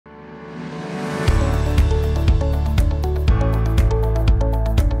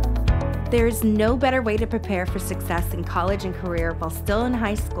There is no better way to prepare for success in college and career while still in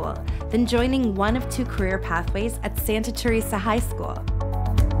high school than joining one of 2 career pathways at Santa Teresa High School.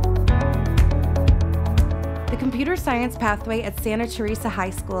 The Computer Science pathway at Santa Teresa High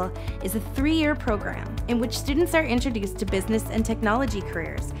School is a 3-year program in which students are introduced to business and technology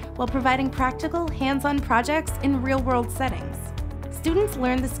careers while providing practical, hands-on projects in real-world settings. Students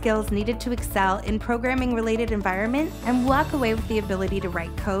learn the skills needed to excel in programming-related environment and walk away with the ability to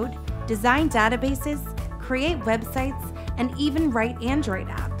write code, design databases, create websites, and even write Android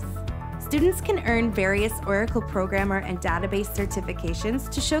apps. Students can earn various Oracle Programmer and database certifications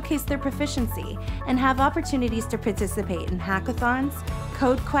to showcase their proficiency and have opportunities to participate in hackathons,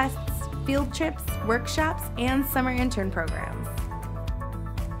 code quests, field trips, workshops, and summer intern programs.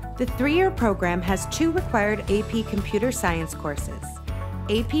 The 3-year program has 2 required AP Computer Science courses,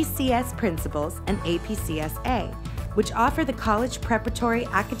 APCS Principles and APCS-A, which offer the college preparatory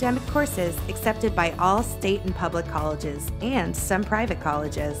academic courses accepted by all state and public colleges and some private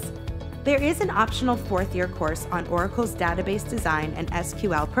colleges. There is an optional 4th-year course on Oracle's database design and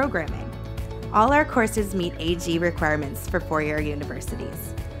SQL programming. All our courses meet AG requirements for 4-year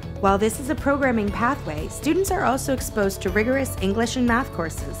universities. While this is a programming pathway, students are also exposed to rigorous English and math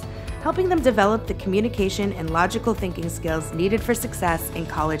courses, helping them develop the communication and logical thinking skills needed for success in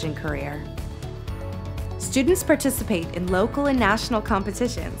college and career. Students participate in local and national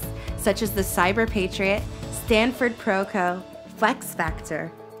competitions, such as the Cyber Patriot, Stanford ProCo, Flex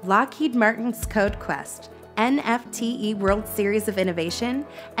Factor, Lockheed Martin's Code Quest, NFTE World Series of Innovation,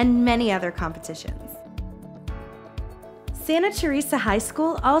 and many other competitions. Santa Teresa High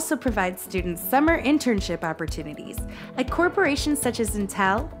School also provides students summer internship opportunities at corporations such as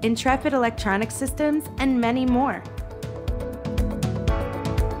Intel, Intrepid Electronic Systems, and many more.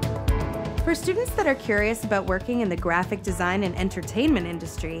 For students that are curious about working in the graphic design and entertainment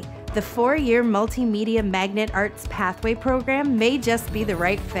industry, the 4-year Multimedia Magnet Arts Pathway program may just be the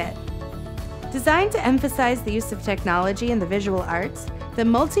right fit. Designed to emphasize the use of technology in the visual arts, the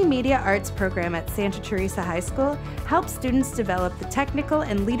Multimedia Arts program at Santa Teresa High School helps students develop the technical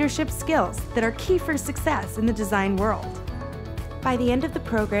and leadership skills that are key for success in the design world. By the end of the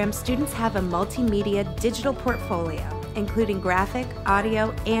program, students have a multimedia digital portfolio, including graphic,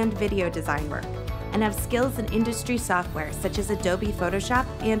 audio, and video design work, and have skills in industry software such as Adobe Photoshop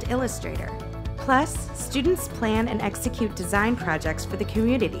and Illustrator. Plus, students plan and execute design projects for the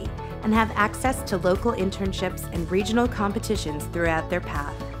community and have access to local internships and regional competitions throughout their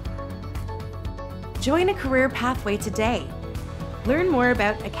path. Join a career pathway today. Learn more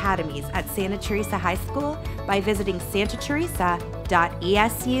about academies at Santa Teresa High School by visiting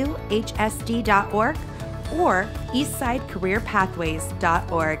santateresa.esuhsd.org or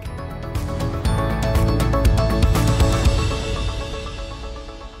eastsidecareerpathways.org.